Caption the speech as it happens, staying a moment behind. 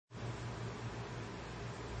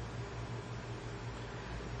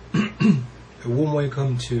A warm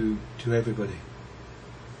welcome to everybody.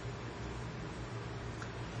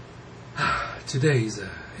 Today is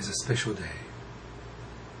a special day.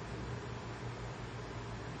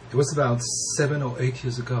 It was about 7 or 8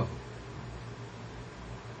 years ago.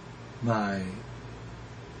 My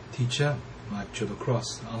teacher, Mike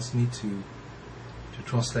Chodocross, asked me to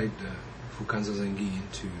translate the Fukan Zazengi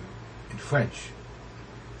in French.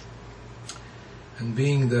 And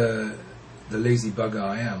being the lazy bugger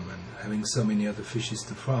I am, and having so many other fishes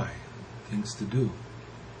to fry, things to do,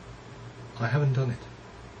 I haven't done it.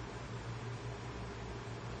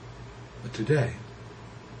 But today,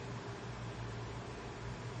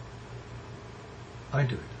 I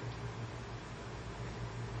do it.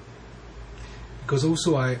 Because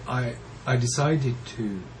also I decided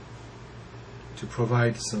to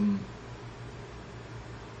provide some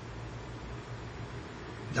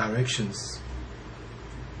directions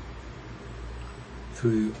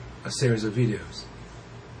through a series of videos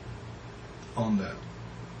on the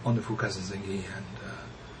Fukan Zazengi, and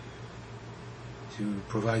to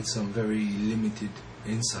provide some very limited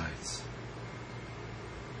insights.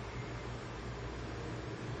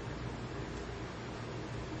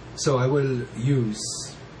 So I will use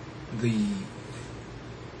the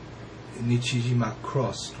Nichijima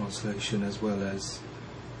Cross translation as well as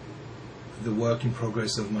the work in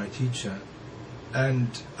progress of my teacher,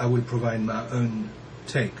 and I will provide my own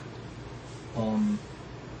take on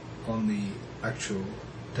the actual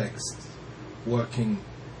text, working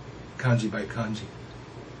kanji by kanji.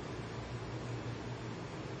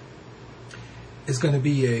 It's going to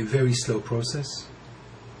be a very slow process,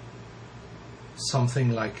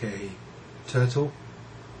 something like a turtle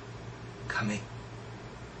coming,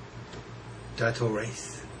 turtle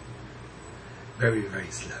race, very, very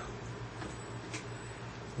slow,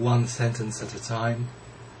 one sentence at a time.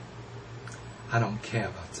 I don't care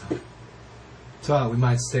about time. So we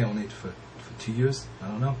might stay on it for 2 years, I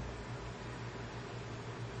don't know.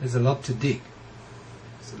 There's a lot to dig,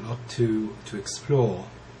 there's a lot to explore,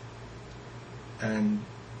 and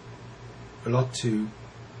a lot to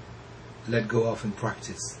let go of and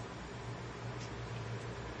practice.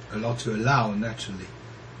 A lot to allow naturally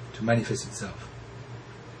to manifest itself.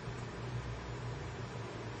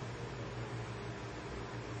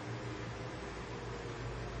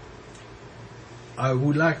 I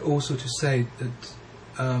would like also to say that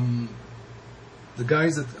the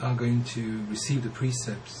guys that are going to receive the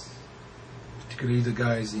precepts, particularly the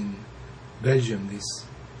guys in Belgium this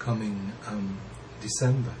coming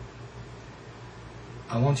December,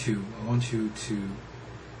 I want you to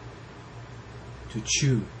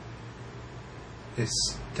chew this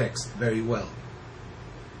text very well.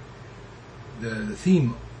 The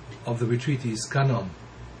theme of the retreat is Kanon,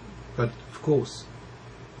 but of course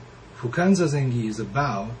Fukan Zazengi is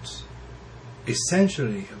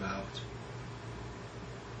essentially about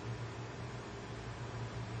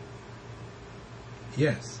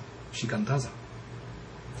Shikantaza.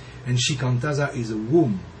 And Shikantaza is a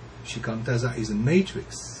womb. Shikantaza is a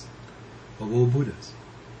matrix of all Buddhas,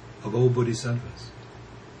 of all Bodhisattvas.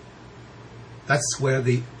 That's where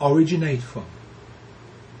they originate from.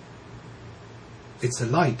 It's a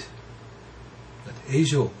light that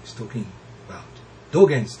Eijo is talking about,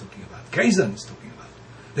 Dogen is talking about, Kaizen is talking about.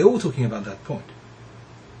 They're all talking about that point,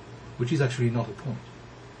 which is actually not a point.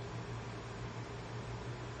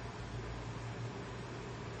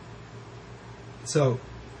 So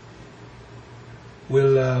we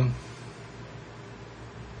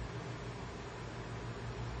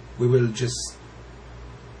will just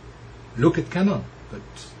look at Kanon, but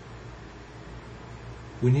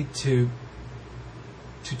we need to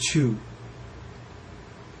chew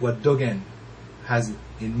what Dogen has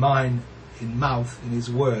in mind, in mouth, in his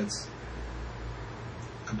words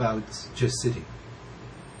about just sitting.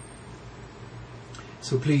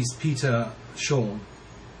 So please, Peter, Sean,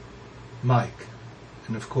 Mike,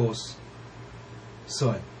 and of course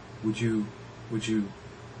Soen, would you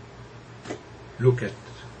look at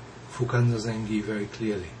Fukan Zazengi very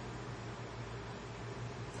clearly.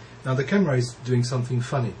 Now the camera is doing something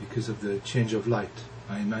funny because of the change of light,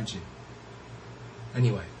 I imagine.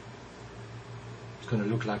 Anyway, it's going to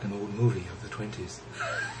look like an old movie of the 20s.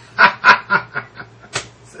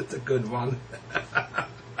 That's a good one.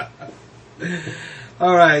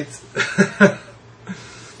 Alright.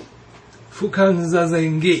 Fukan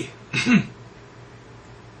Zazengi.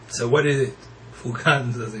 So what is it?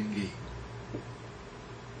 Fukan Zazengi.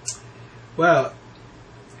 Well,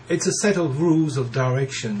 it's a set of rules, of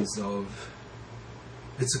directions,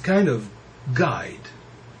 it's a kind of guide.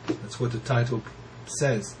 That's what the title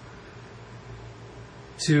says.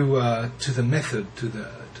 to the method, to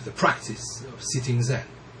the practice of sitting Zen,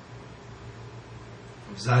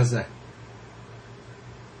 of Zazen.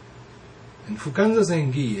 And Fukan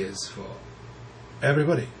Zazen-gi is for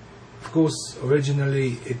everybody. Of course,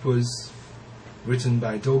 originally it was written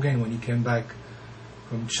by Dogen when he came back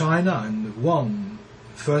from China, and one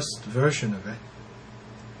first version of it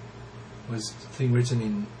was, I think, written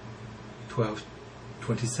in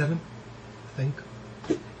 1227, I think.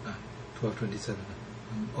 1227,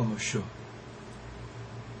 I'm almost sure.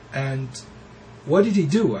 And what did he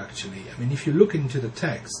do, actually? I mean, if you look into the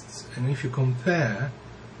texts, and if you compare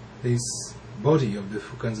this body of the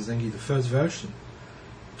Fukan Zazen-gi, the first version,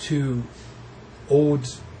 to old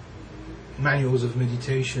manuals of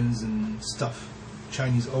meditations and stuff,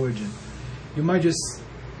 Chinese origin, you might just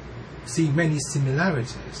see many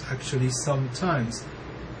similarities, actually sometimes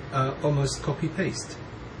almost copy-paste.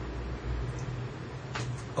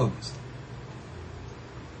 Almost.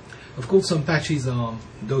 Of course, some patches are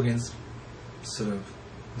Dogen's sort of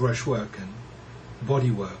brushwork and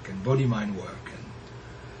body work and body-mind work,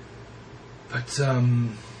 but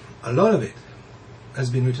a lot of it has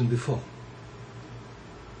been written before.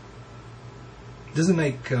 Doesn't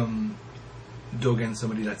make Dogen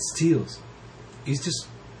somebody that steals. He's just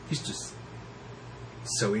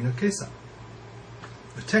sewing a kesa.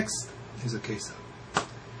 The text is a kesa,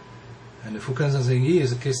 and the Fukan Zazen-gi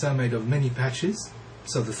is a kesa made of many patches.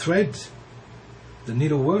 So the thread, the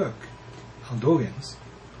needlework are Dogen's,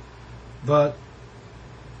 but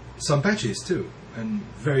some patches too, and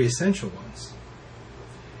very essential ones.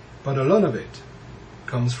 But a lot of it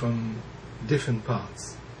comes from different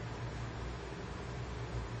parts.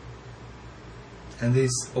 And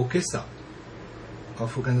this okesa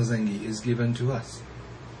of Fukan Zazen-gi is given to us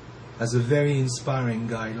as a very inspiring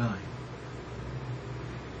guideline.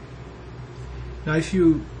 Now, if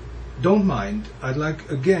you don't mind, I'd like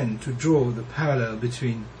again to draw the parallel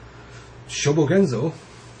between Shobogenzo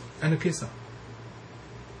and a kesa.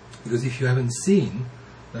 Because if you haven't seen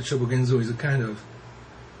that Shobogenzo is a kind of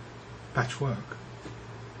patchwork,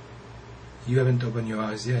 you haven't opened your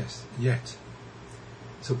eyes yet.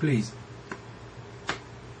 So please,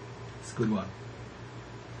 it's a good one.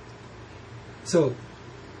 So,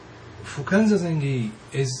 Fukan Zazen-gi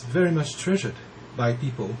is very much treasured by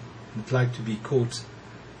people that like to be caught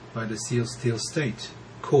by the still state,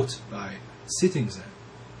 caught by sitting Zen.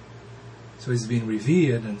 So it's been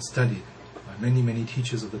revered and studied by many, many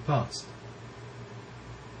teachers of the past.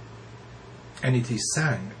 And it is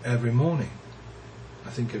sang every morning. I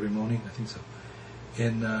think so.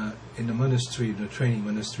 In the monastery, the training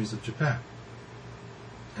monasteries of Japan.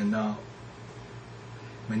 And now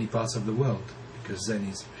many parts of the world, because Zen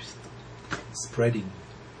is spreading.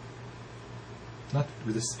 Not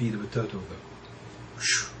with the speed of a turtle though.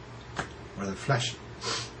 Rather flashy.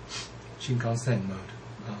 Shinkansen mode.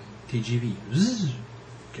 TGV.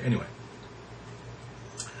 Okay, anyway.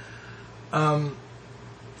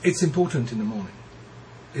 It's important in the morning.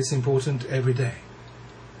 It's important every day.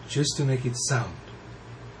 Just to make it sound.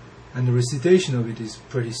 And the recitation of it is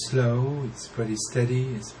pretty slow, it's pretty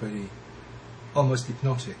steady, it's pretty almost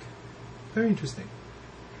hypnotic. Very interesting.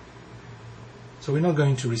 So we're not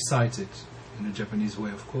going to recite it in the Japanese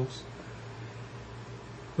way, of course.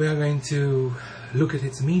 We are going to look at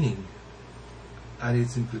its meaning, at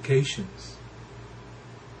its implications.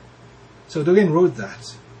 So Dogen wrote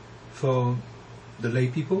that for the lay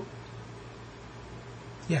people.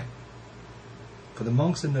 Yeah. For the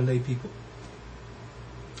monks and the lay people.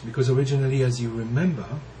 Because originally, as you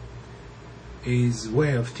remember, his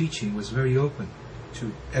way of teaching was very open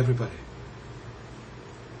to everybody.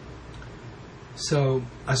 So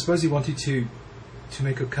I suppose he wanted to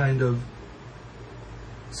make a kind of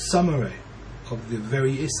summary of the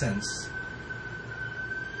very essence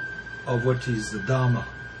of what is the Dharma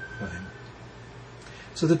for him.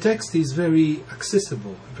 So the text is very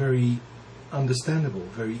accessible, very understandable,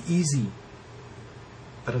 very easy,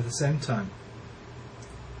 but at the same time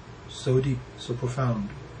so deep, so profound.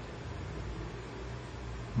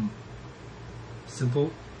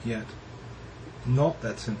 Simple, yet not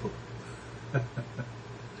that simple.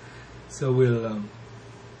 So we'll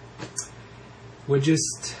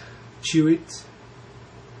just chew it,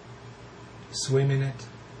 swim in it,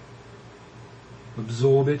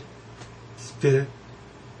 absorb it, spit it.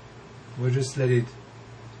 We'll just let it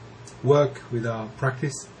work with our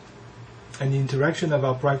practice, and the interaction of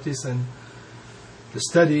our practice and the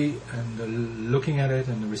study and the looking at it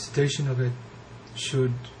and the recitation of it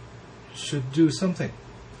should do something.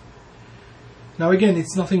 Now again,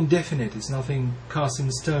 it's nothing definite, it's nothing cast in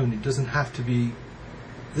stone, it doesn't have to be,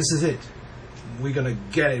 this is it. we're going to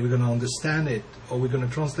get it, we're going to understand it, or we're going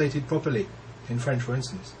to translate it properly, in French for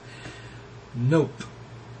instance. Nope.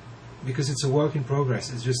 Because it's a work in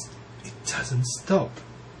progress. It's just, it doesn't stop.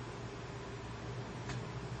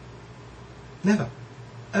 Never.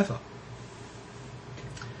 Ever.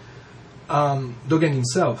 Dogen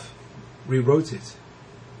himself rewrote it.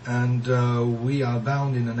 And we are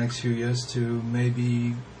bound in the next few years to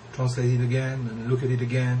maybe translate it again and look at it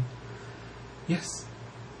again. Yes.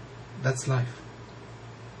 That's life.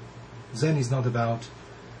 Zen is not about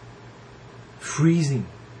freezing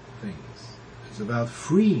things. It's about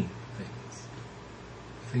freeing things.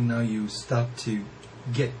 I think now you start to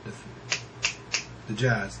get the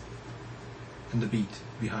jazz and the beat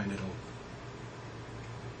behind it all.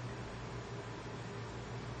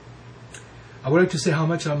 I would like to say how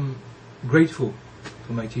much I'm grateful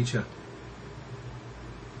for my teacher.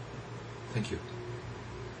 Thank you.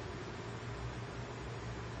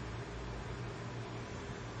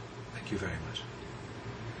 Thank you very much.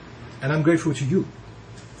 And I'm grateful to you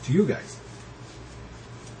guys,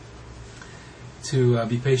 to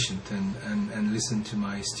be patient and listen to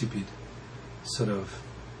my stupid sort of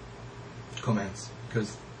comments,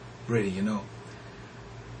 because really,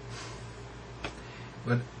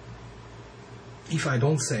 but if I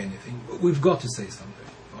don't say anything, we've got to say something.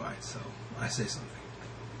 Alright, so I say something.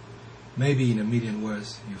 Maybe in a million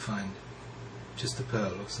words you find just a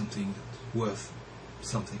pearl or something that's worth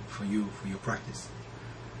something for you, for your practice.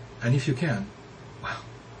 And if you can, well,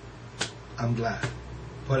 I'm glad.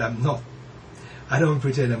 But I'm not. I don't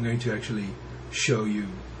pretend I'm going to actually show you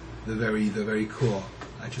the very core.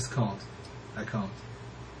 I just can't. I can't.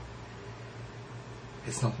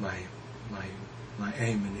 It's not my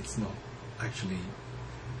aim, and it's not actually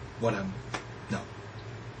what I'm. No.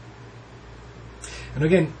 And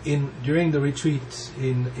again, during the retreat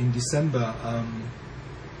in December,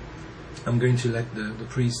 I'm going to let the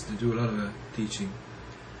priest do a lot of teaching.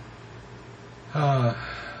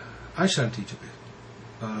 I shall teach a bit.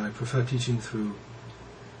 I prefer teaching through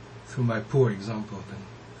my poor example than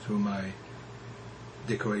through my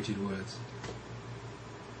decorated words.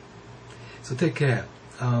 So take care.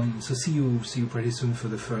 So see you pretty soon for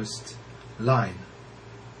the first line.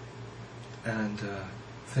 And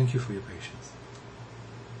thank you for your patience.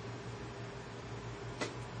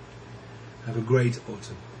 Have a great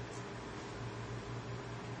autumn.